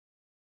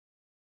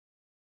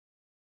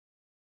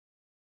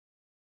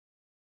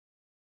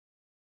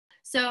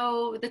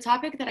So the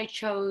topic that I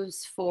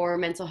chose for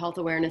Mental Health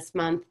Awareness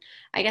Month,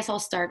 I guess I'll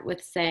start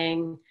with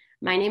saying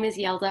my name is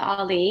Yelda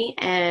Ali,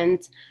 and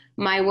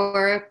my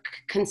work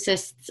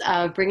consists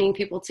of bringing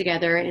people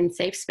together in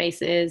safe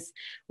spaces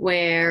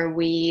where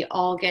we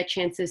all get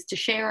chances to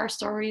share our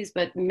stories,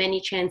 but many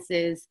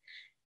chances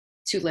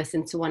to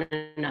listen to one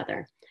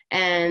another.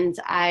 And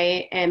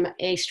I am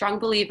a strong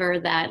believer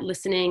that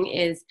listening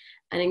is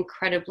an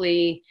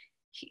incredibly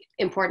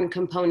important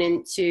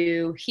component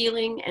to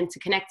healing and to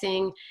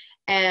connecting.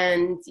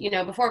 And,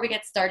 before we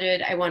get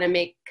started, I want to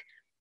make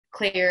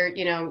clear,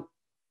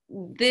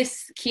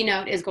 this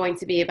keynote is going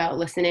to be about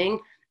listening,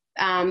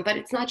 but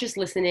it's not just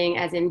listening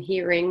as in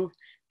hearing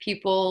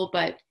people,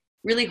 but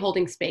really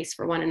holding space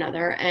for one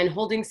another. And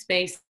holding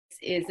space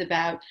is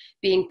about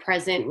being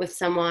present with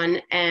someone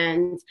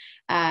and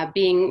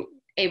being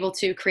able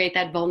to create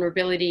that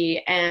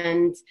vulnerability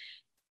and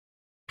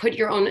put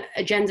your own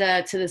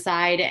agenda to the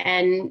side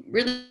and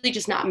really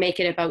just not make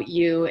it about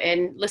you.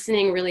 And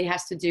listening really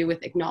has to do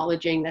with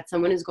acknowledging that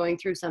someone is going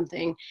through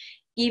something,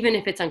 even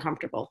if it's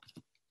uncomfortable.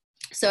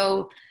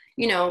 So,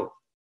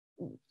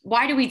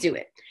 why do we do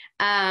it?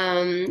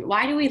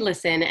 Why do we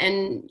listen?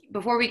 And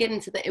before we get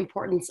into the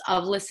importance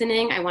of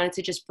listening, I wanted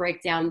to just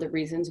break down the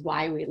reasons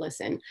why we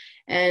listen.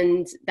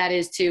 And that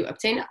is to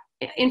obtain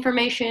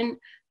information,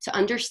 to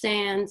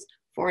understand,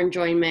 for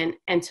enjoyment,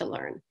 and to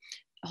learn.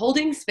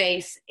 Holding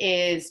space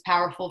is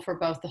powerful for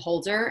both the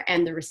holder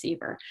and the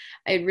receiver.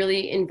 It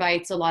really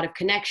invites a lot of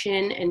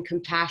connection and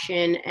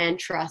compassion and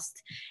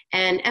trust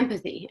and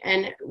empathy.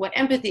 And what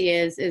empathy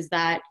is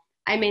that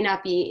I may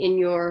not be in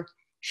your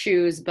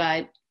shoes,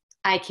 but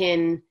I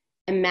can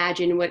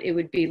imagine what it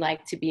would be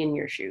like to be in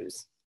your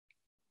shoes.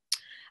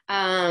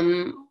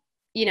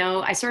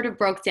 I sort of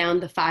broke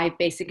down the 5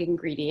 basic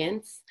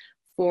ingredients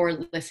for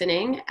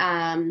listening.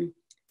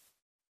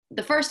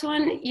 The first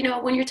one,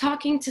 when you're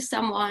talking to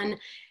someone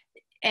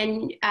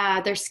and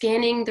they're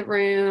scanning the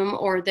room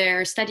or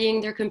they're studying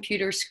their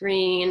computer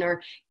screen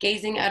or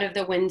gazing out of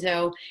the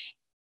window,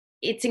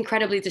 it's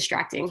incredibly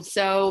distracting.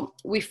 So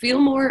we feel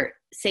more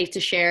safe to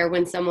share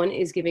when someone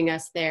is giving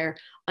us their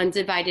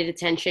undivided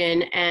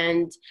attention.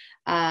 And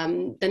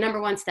the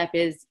number one step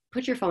is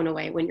put your phone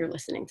away when you're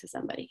listening to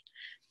somebody.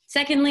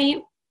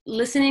 Secondly,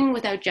 listening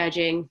without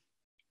judging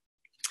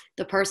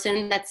the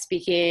person that's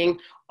speaking,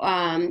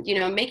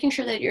 making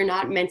sure that you're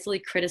not mentally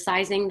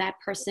criticizing that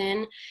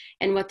person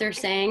and what they're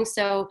saying.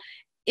 So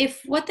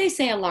if what they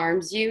say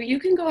alarms you, you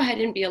can go ahead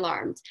and be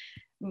alarmed.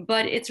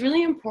 But it's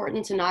really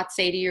important to not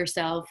say to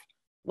yourself,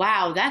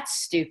 wow,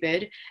 that's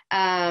stupid.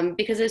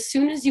 Because as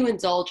soon as you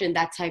indulge in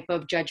that type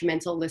of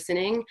judgmental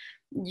listening,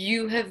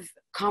 you have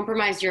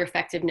compromised your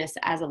effectiveness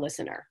as a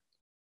listener.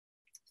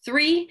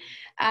 3,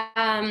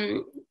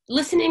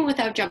 listening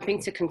without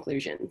jumping to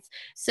conclusions.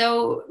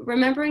 So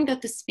remembering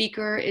that the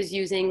speaker is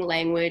using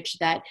language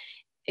that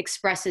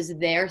expresses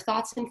their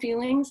thoughts and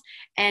feelings,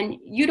 and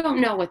you don't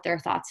know what their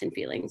thoughts and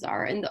feelings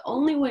are. And the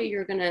only way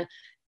you're going to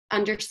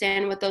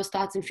understand what those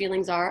thoughts and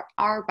feelings are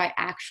by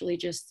actually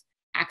just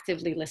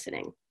actively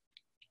listening.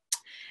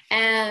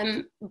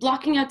 And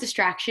blocking out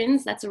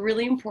distractions, that's a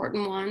really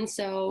important one.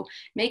 So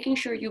making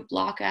sure you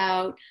block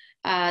out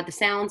the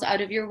sounds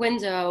out of your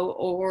window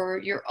or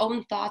your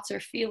own thoughts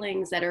or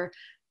feelings that are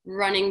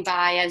running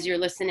by as you're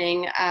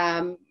listening.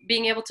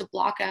 Being able to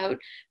block out,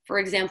 for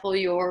example,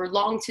 your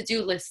long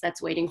to-do list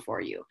that's waiting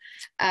for you.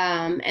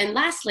 And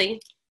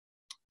lastly,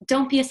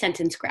 don't be a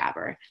sentence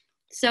grabber.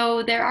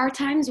 So there are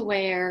times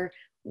where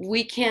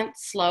we can't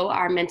slow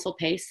our mental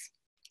pace.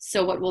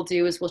 So what we'll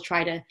do is we'll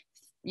try to,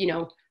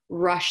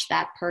 rush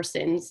that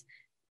person's,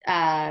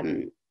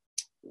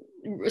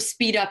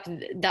 speed up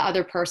the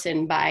other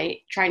person by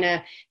trying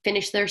to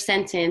finish their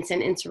sentence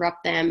and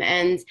interrupt them.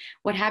 And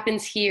what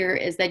happens here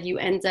is that you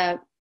end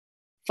up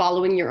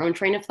following your own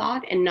train of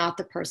thought and not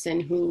the person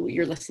who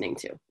you're listening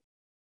to.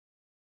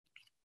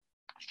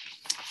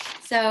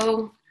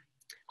 So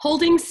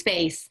holding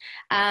space.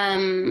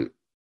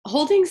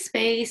 Holding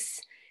space,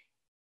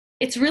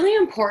 it's really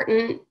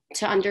important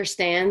to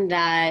understand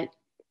that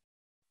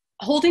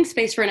holding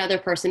space for another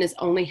person is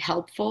only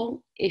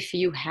helpful if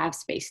you have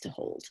space to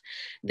hold.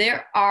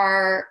 There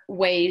are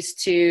ways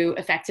to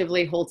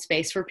effectively hold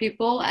space for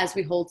people as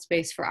we hold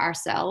space for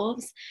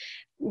ourselves,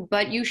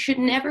 but you should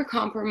never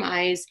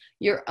compromise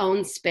your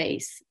own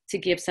space to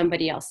give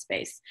somebody else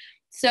space.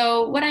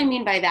 So what I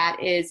mean by that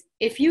is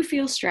if you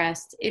feel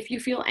stressed, if you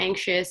feel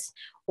anxious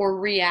or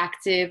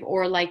reactive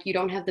or like you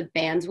don't have the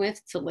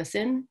bandwidth to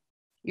listen,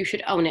 you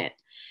should own it.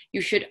 You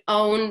should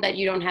own that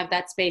you don't have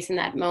that space in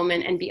that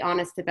moment and be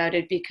honest about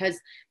it, because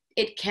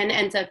it can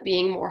end up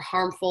being more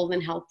harmful than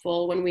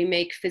helpful when we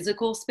make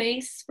physical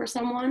space for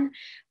someone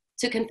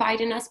to confide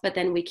in us, but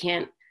then we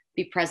can't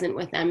be present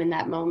with them in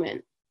that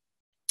moment.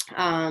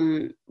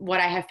 What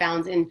I have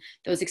found in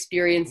those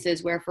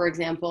experiences where, for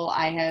example,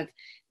 I have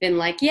been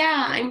like,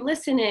 yeah, I'm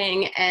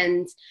listening.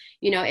 And,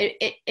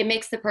 it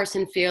makes the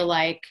person feel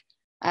like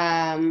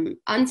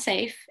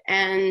unsafe,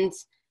 and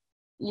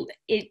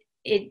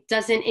it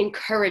doesn't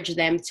encourage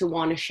them to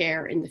want to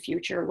share in the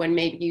future when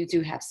maybe you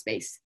do have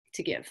space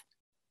to give.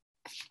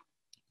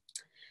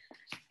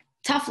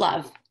 Tough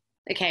love.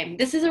 Okay,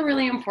 this is a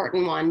really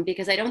important one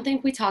because I don't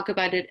think we talk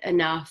about it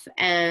enough.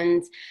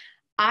 And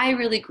I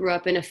really grew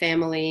up in a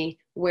family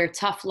where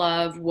tough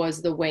love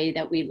was the way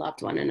that we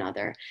loved one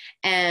another.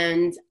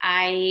 And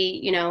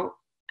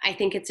I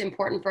think it's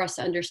important for us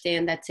to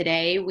understand that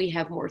today we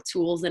have more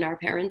tools than our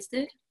parents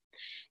did.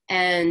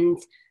 And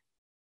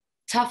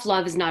tough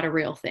love is not a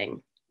real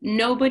thing.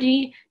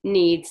 Nobody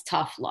needs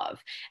tough love.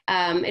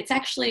 It's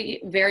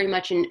actually very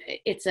much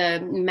it's a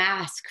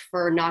mask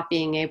for not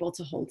being able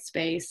to hold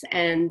space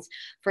and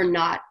for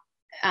not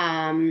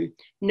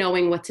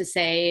knowing what to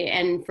say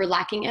and for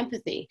lacking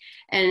empathy.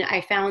 And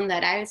I found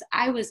that as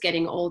I was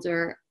getting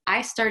older,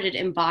 I started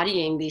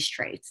embodying these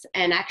traits.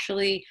 And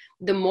actually,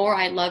 the more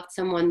I loved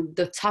someone,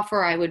 the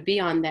tougher I would be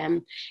on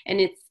them.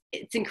 And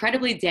it's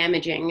incredibly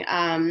damaging.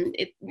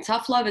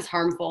 Tough love is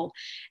harmful.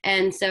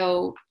 And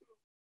so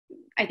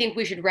I think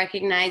we should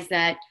recognize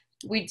that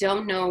we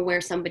don't know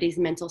where somebody's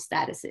mental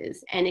status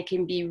is. And it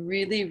can be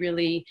really,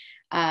 really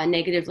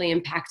negatively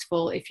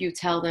impactful if you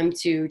tell them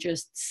to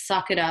just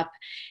suck it up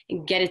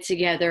and get it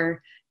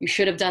together. You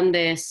should have done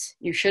this.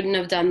 You shouldn't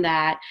have done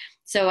that.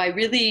 So I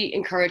really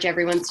encourage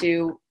everyone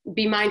to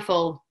be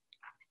mindful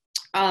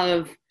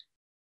of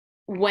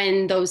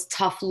when those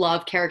tough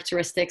love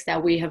characteristics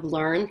that we have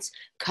learned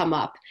come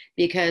up,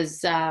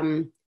 because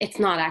it's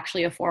not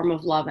actually a form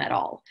of love at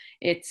all.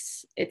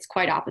 It's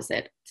quite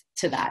opposite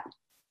to that.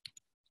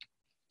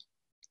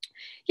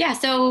 Yeah,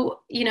 so,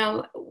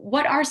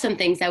 what are some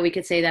things that we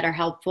could say that are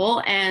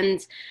helpful? And,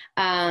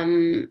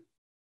 I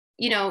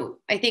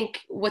think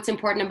what's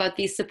important about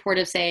these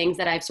supportive sayings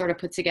that I've sort of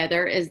put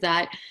together is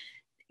that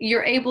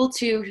you're able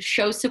to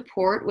show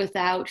support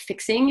without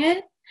fixing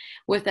it,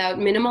 without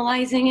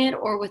minimalizing it,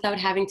 or without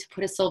having to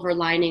put a silver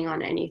lining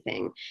on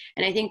anything.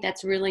 And I think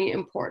that's really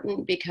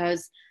important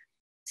because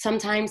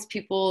sometimes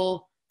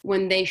people,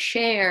 when they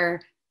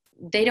share,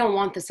 they don't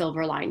want the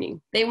silver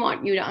lining. They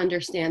want you to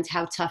understand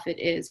how tough it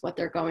is, what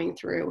they're going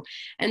through.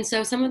 And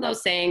so some of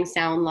those sayings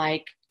sound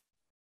like,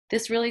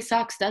 this really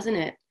sucks, doesn't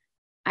it?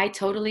 I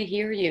totally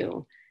hear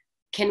you.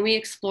 Can we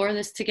explore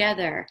this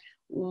together?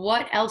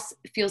 What else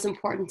feels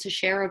important to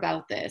share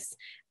about this?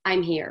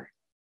 I'm here.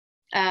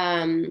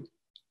 And,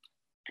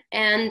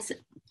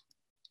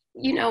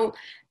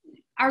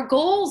 our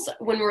goals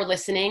when we're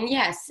listening,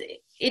 yes,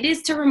 it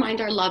is to remind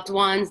our loved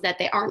ones that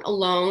they aren't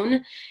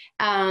alone.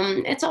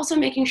 It's also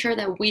making sure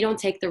that we don't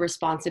take the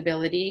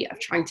responsibility of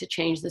trying to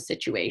change the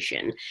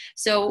situation.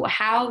 So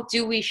how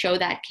do we show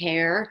that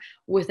care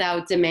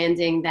without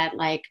demanding that,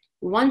 like,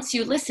 once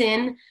you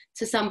listen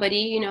to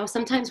somebody,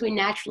 sometimes we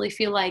naturally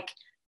feel like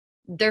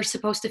they're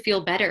supposed to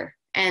feel better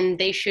and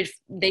they should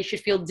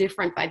feel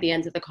different by the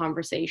end of the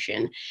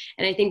conversation.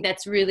 And I think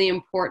that's really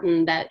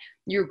important, that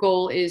your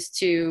goal is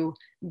to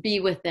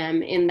be with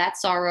them in that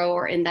sorrow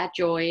or in that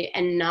joy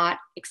and not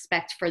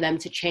expect for them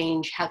to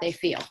change how they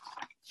feel.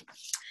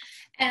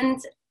 And,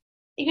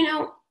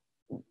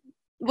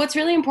 what's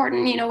really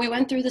important, we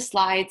went through the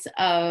slides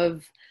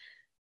of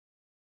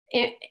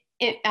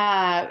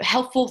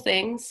helpful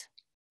things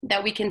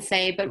that we can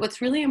say, but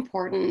what's really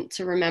important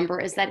to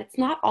remember is that it's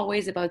not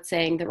always about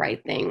saying the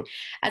right thing.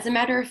 As a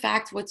matter of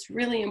fact, what's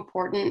really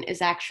important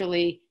is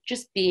actually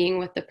just being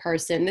with the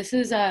person. This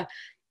is a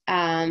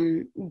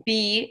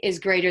be is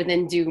greater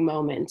than do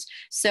moment.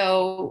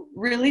 So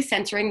really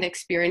centering the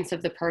experience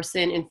of the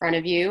person in front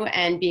of you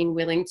and being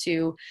willing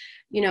to,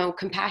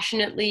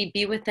 compassionately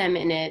be with them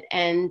in it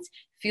and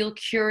feel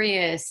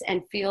curious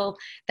and feel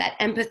that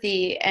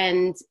empathy.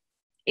 And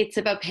it's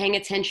about paying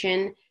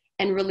attention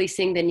and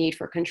releasing the need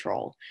for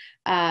control.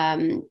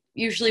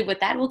 Usually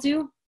what that will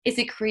do is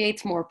it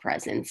creates more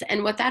presence.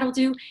 And what that'll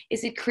do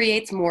is it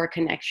creates more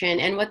connection.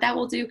 And what that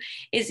will do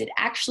is it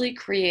actually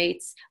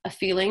creates a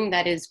feeling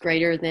that is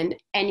greater than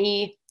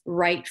any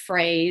right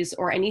phrase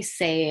or any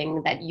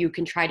saying that you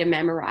can try to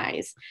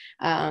memorize.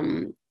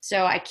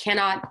 So I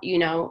cannot,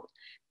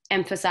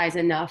 emphasize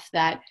enough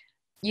that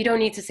you don't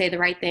need to say the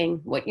right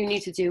thing. What you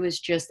need to do is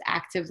just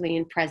actively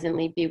and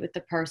presently be with the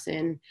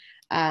person.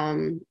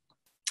 And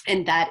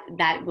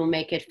that will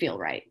make it feel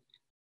right.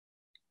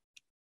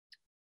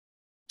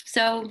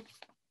 So,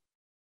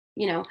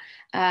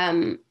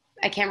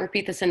 I can't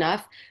repeat this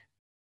enough.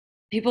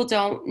 People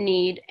don't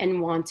need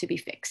and want to be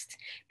fixed.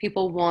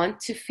 People want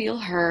to feel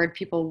heard.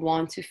 People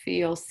want to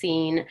feel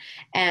seen.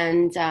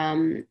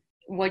 And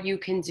what you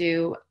can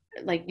do,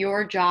 like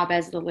your job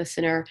as the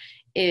listener,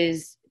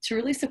 is to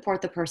really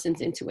support the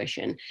person's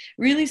intuition,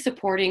 really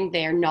supporting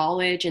their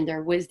knowledge and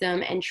their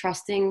wisdom and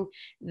trusting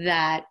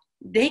that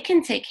they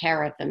can take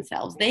care of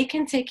themselves. They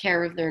can take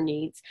care of their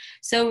needs.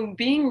 So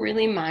being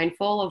really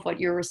mindful of what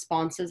your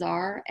responses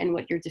are and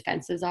what your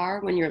defenses are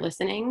when you're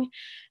listening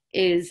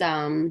is,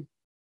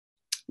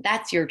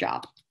 that's your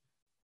job.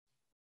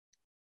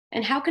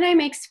 And how can I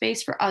make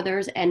space for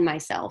others and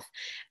myself?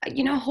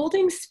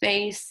 Holding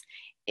space,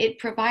 it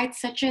provides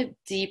such a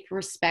deep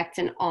respect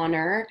and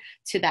honor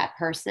to that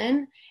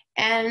person.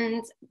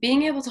 And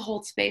being able to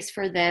hold space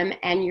for them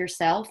and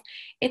yourself,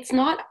 it's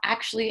not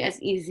actually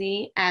as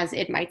easy as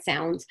it might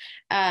sound.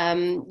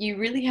 You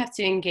really have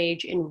to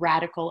engage in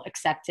radical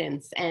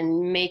acceptance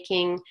and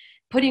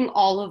putting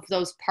all of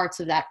those parts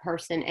of that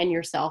person and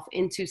yourself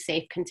into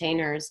safe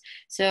containers.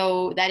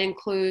 So that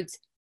includes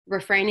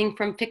refraining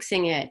from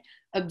fixing it,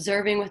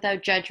 observing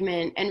without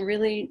judgment, and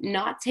really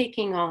not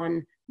taking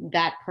on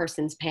that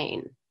person's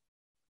pain.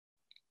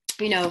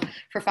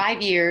 For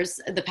 5 years,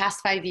 the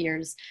past 5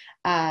 years,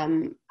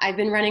 I've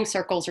been running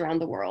circles around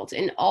the world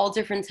in all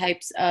different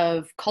types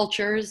of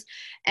cultures.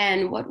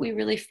 And what we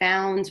really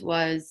found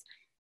was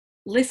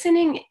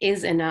listening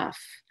is enough.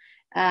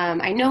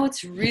 I know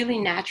it's really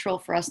natural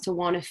for us to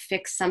want to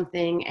fix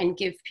something and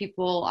give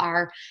people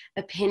our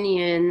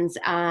opinions.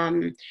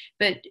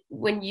 But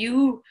when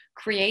you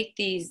create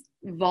these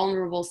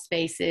vulnerable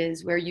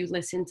spaces where you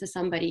listen to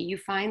somebody, you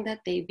find that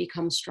they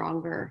become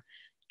stronger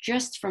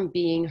just from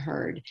being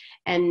heard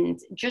and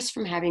just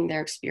from having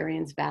their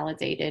experience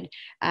validated.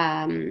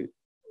 And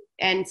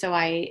so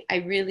I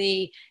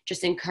really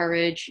just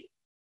encourage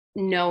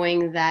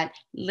knowing that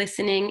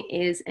listening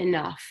is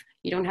enough.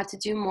 You don't have to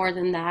do more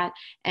than that.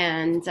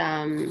 And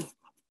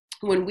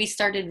when we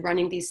started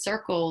running these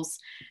circles,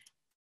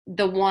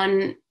 the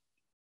one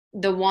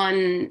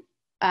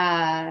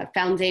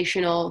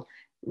foundational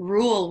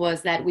rule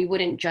was that we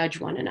wouldn't judge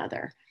one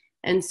another.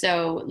 And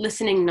so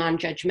listening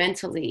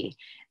non-judgmentally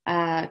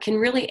can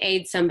really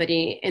aid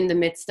somebody in the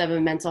midst of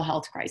a mental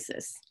health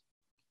crisis.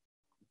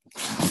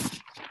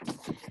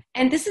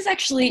 And this is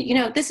actually,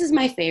 this is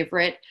my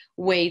favorite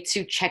way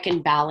to check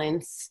and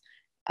balance.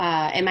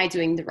 Am I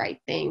doing the right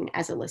thing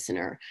as a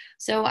listener?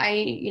 So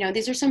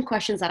these are some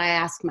questions that I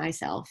ask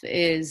myself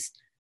is,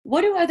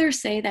 what do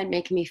others say that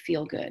make me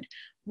feel good?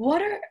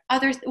 What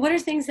are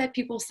things that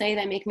people say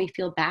that make me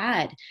feel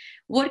bad?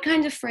 What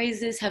kind of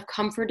phrases have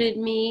comforted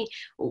me?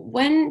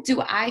 When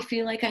do I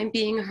feel like I'm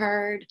being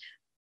heard?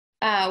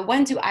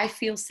 When do I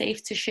feel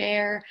safe to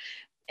share?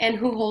 And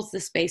who holds the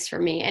space for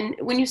me? And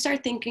when you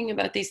start thinking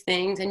about these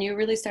things and you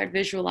really start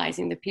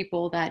visualizing the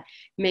people that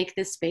make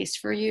this space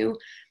for you,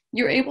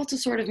 you're able to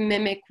sort of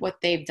mimic what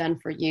they've done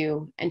for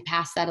you and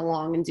pass that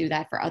along and do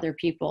that for other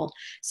people.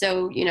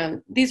 So,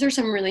 these are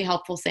some really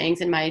helpful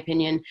sayings, in my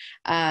opinion,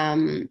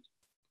 or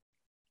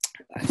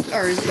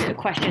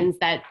questions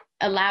that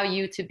allow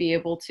you to be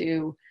able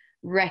to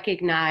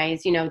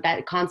recognize,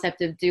 that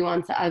concept of do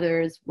unto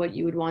others what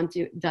you would want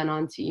done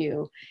unto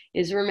you,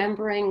 is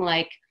remembering,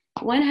 like,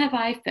 when have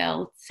I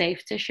felt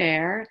safe to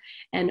share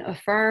and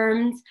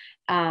affirmed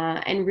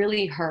and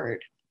really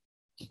heard?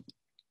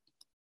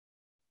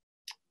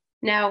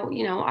 Now,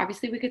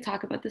 obviously we could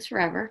talk about this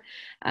forever.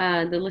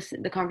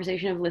 The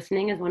conversation of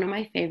listening is one of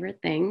my favorite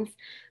things.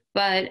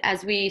 But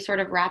as we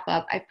sort of wrap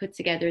up, I put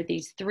together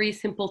these 3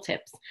 simple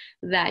tips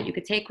that you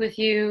could take with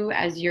you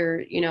as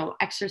you're,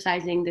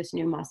 exercising this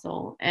new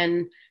muscle.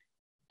 And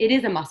it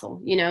is a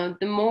muscle, the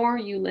more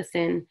you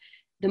listen,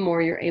 the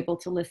more you're able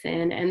to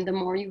listen. And the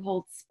more you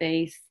hold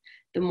space,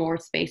 the more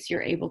space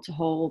you're able to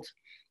hold.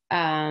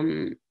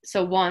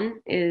 So one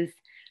is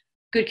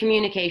good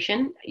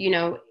communication,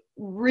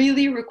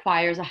 really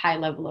requires a high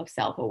level of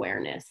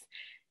self-awareness.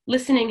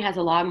 Listening has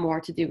a lot more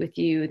to do with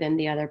you than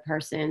the other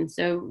person.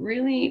 So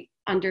really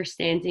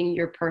understanding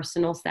your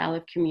personal style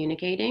of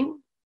communicating.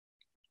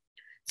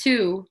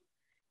 2,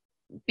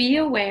 be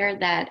aware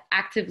that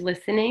active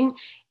listening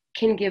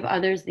can give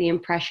others the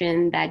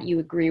impression that you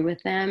agree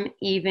with them,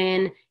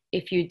 even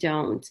if you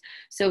don't.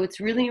 So it's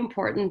really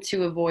important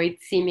to avoid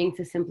seeming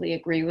to simply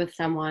agree with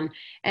someone.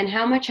 And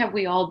how much have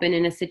we all been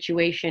in a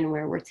situation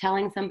where we're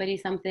telling somebody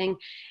something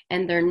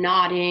and they're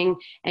nodding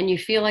and you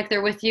feel like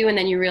they're with you and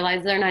then you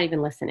realize they're not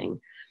even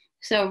listening.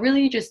 So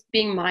really just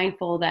being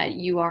mindful that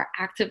you are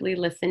actively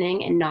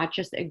listening and not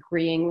just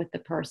agreeing with the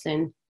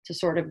person to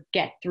sort of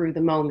get through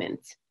the moment.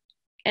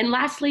 And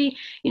lastly,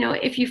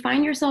 if you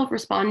find yourself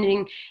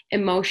responding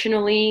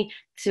emotionally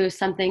to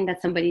something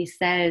that somebody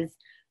says,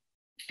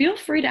 feel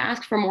free to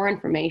ask for more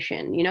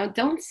information.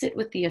 Don't sit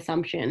with the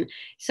assumption.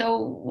 So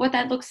what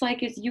that looks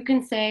like is you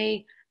can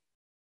say,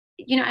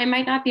 I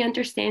might not be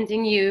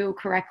understanding you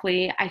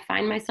correctly. I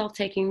find myself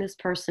taking this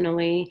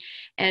personally.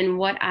 And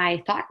what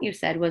I thought you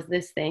said was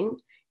this thing.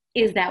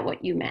 Is that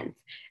what you meant?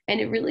 And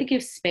it really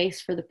gives space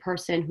for the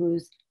person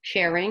who's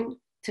sharing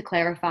to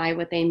clarify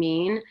what they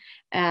mean,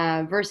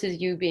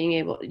 versus you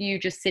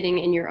just sitting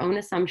in your own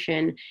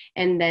assumption.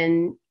 And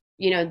then,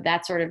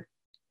 that sort of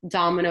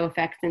domino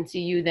effect into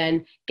you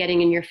then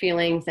getting in your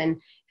feelings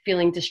and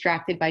feeling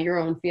distracted by your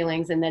own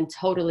feelings and then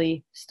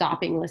totally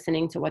stopping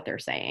listening to what they're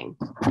saying.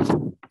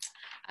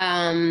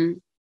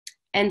 And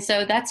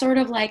so that sort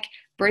of like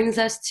brings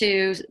us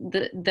to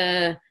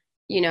the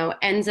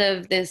ends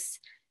of this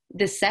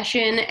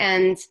session.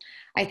 And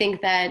I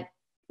think that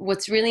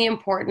what's really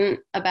important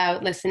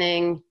about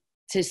listening,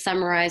 to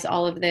summarize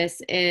all of this,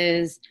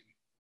 is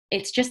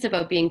it's just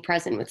about being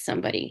present with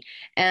somebody.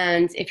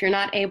 And if you're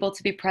not able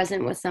to be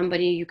present with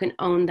somebody, you can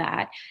own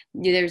that.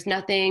 There's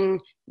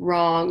nothing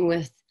wrong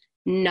with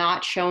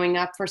not showing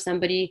up for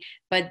somebody,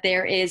 but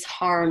there is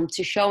harm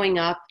to showing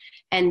up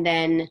and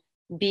then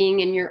being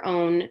in your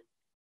own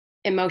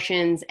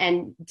emotions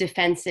and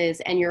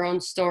defenses and your own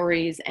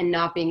stories and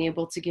not being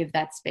able to give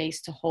that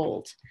space to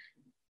hold.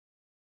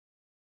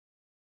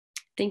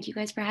 Thank you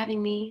guys for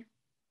having me.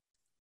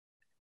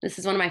 This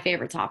is one of my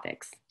favorite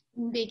topics.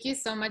 Thank you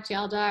so much,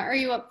 Yelda. Are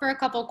you up for a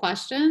couple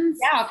questions?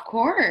 Yeah, of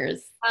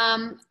course.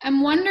 I'm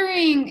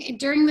wondering,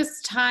 during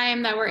this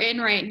time that we're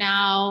in right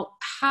now,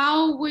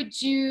 how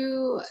would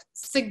you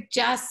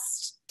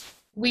suggest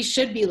we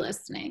should be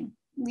listening?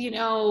 You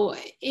know,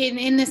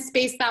 in this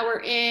space that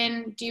we're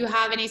in, do you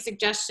have any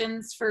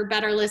suggestions for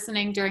better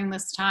listening during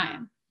this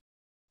time?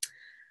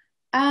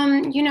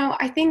 You know,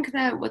 I think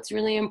that what's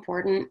really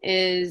important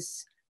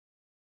is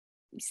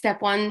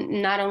step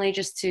one, not only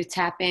just to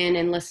tap in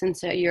and listen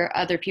to your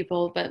other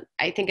people, but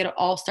I think it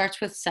all starts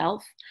with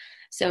self.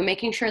 So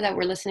making sure that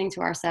we're listening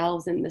to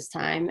ourselves in this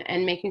time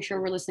and making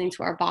sure we're listening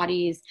to our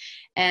bodies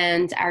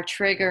and our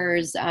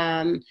triggers,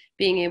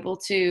 being able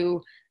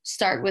to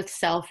start with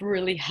self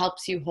really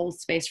helps you hold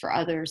space for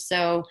others.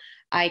 So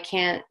I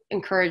can't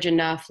encourage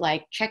enough,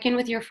 like, check in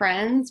with your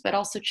friends, but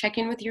also check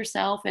in with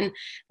yourself and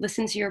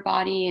listen to your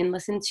body and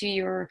listen to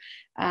your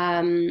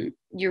own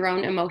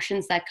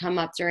emotions that come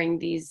up during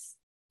these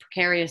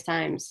precarious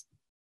times.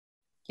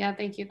 Yeah,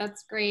 thank you.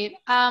 That's great.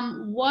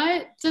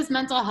 What does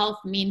mental health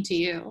mean to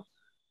you?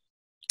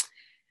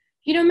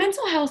 You know,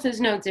 mental health is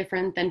no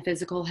different than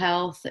physical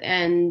health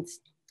and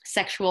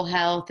sexual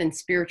health and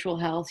spiritual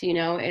health. You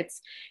know,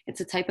 it's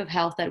a type of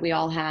health that we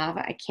all have.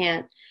 I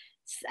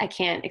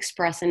can't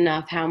express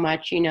enough how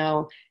much, you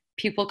know,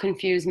 people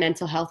confuse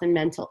mental health and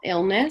mental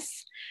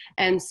illness.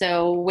 And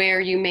so where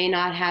you may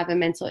not have a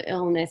mental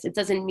illness, it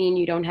doesn't mean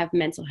you don't have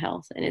mental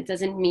health. And it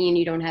doesn't mean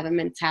you don't have a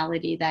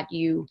mentality that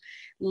you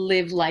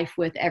live life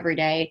with every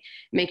day,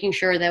 making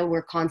sure that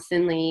we're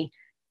constantly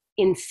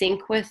in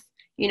sync with,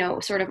 you know,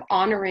 sort of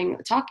honoring,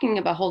 talking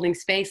about holding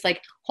space,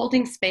 like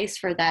holding space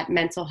for that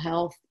mental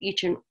health,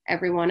 each and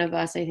every one of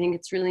us. I think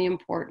it's really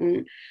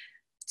important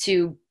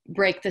to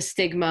break the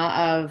stigma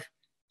of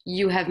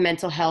you have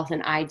mental health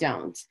and I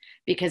don't,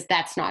 because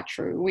that's not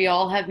true. We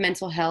all have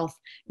mental health,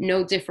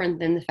 no different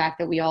than the fact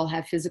that we all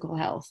have physical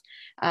health.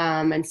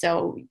 And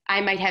so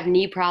I might have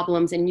knee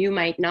problems and you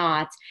might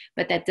not,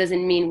 but that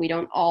doesn't mean we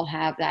don't all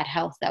have that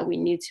health that we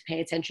need to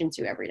pay attention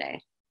to every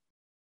day.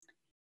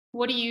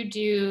 What do you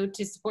do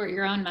to support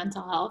your own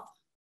mental health?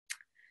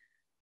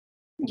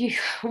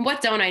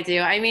 What don't I do?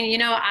 I mean, you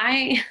know,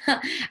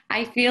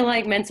 I feel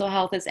like mental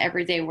health is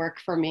everyday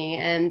work for me,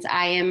 and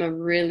I am a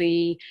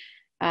really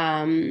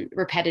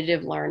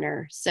repetitive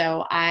learner.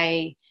 So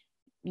I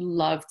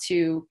love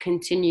to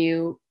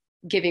continue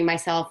giving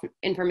myself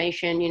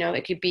information. You know,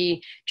 it could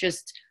be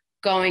just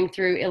going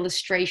through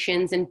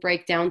illustrations and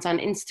breakdowns on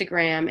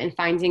Instagram and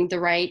finding the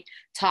right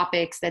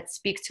topics that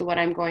speak to what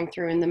I'm going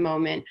through in the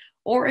moment.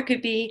 Or it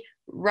could be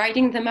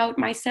writing them out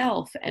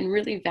myself and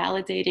really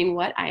validating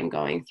what I'm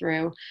going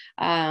through.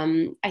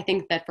 I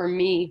think that for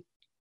me,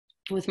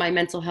 with my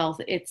mental health,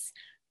 it's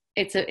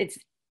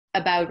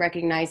about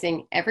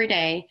recognizing every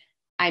day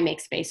I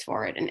make space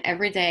for it. And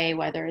every day,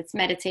 whether it's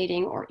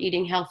meditating or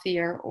eating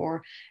healthier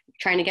or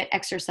trying to get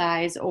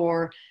exercise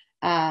or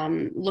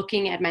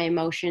looking at my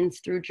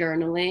emotions through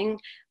journaling,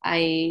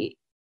 I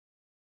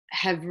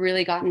have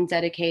really gotten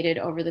dedicated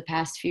over the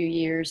past few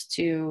years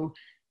to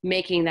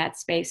making that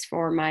space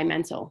for my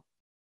mental.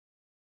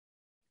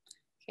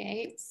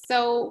 Okay,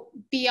 so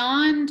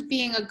beyond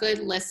being a good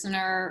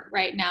listener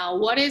right now,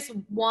 what is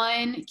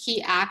one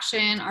key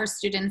action our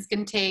students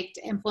can take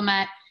to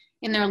implement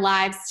in their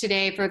lives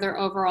today for their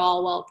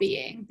overall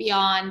well-being?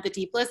 Beyond the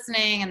deep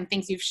listening and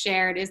things you've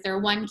shared, is there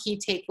one key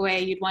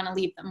takeaway you'd want to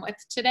leave them with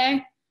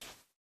today?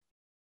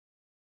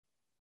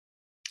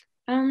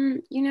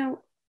 You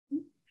know,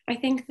 I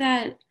think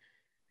that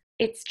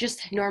it's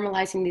just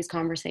normalizing these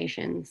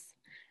conversations.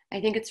 I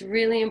think it's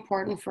really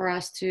important for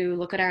us to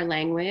look at our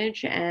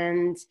language.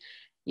 And,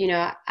 you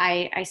know,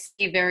 I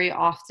see very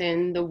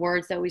often the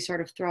words that we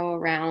sort of throw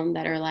around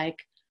that are like,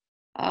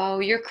 oh,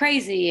 you're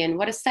crazy, and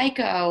what a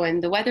psycho,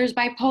 and the weather's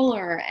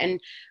bipolar, and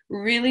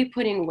really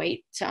putting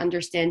weight to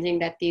understanding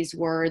that these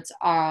words,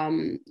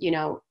 you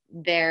know,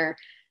 they're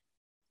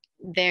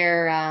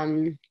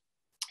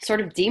sort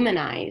of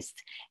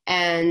demonized,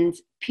 and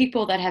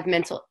people that have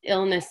mental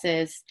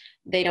illnesses,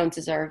 they don't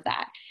deserve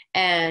that.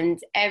 And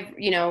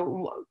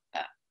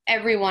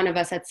every one of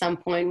us at some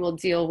point will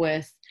deal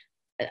with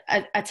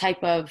a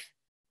type of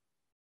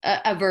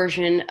a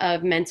version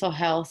of mental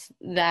health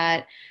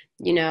that,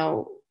 you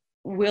know,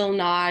 will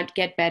not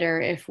get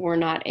better if we're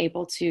not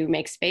able to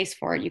make space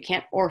for it. You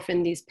can't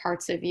orphan these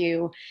parts of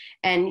you,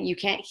 and you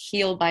can't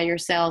heal by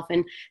yourself.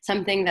 And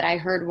something that I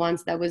heard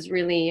once that was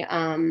really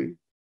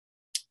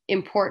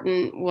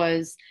important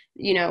was,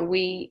 you know,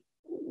 we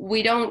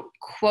don't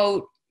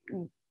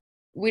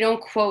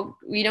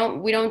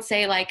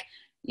say like,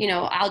 you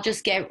know, I'll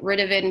just get rid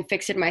of it and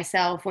fix it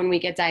myself when we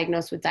get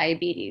diagnosed with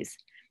diabetes.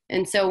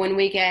 And so when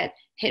we get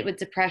hit with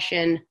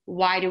depression,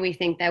 why do we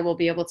think that we'll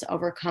be able to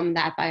overcome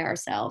that by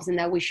ourselves and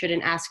that we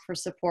shouldn't ask for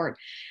support?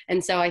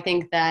 And so I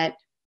think that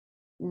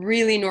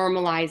really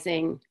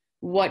normalizing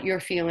what you're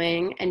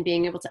feeling and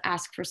being able to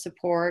ask for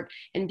support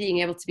and being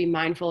able to be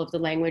mindful of the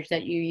language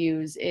that you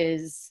use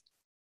is,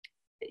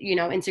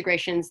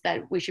 integrations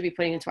that we should be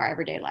putting into our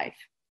everyday life.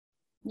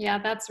 Yeah,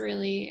 that's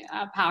really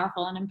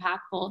powerful and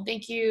impactful.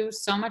 Thank you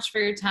so much for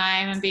your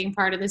time and being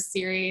part of this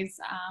series.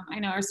 I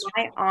know our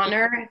students My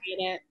honor.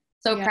 appreciate it.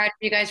 So proud of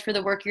you guys for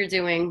the work you're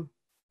doing.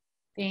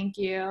 Thank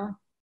you.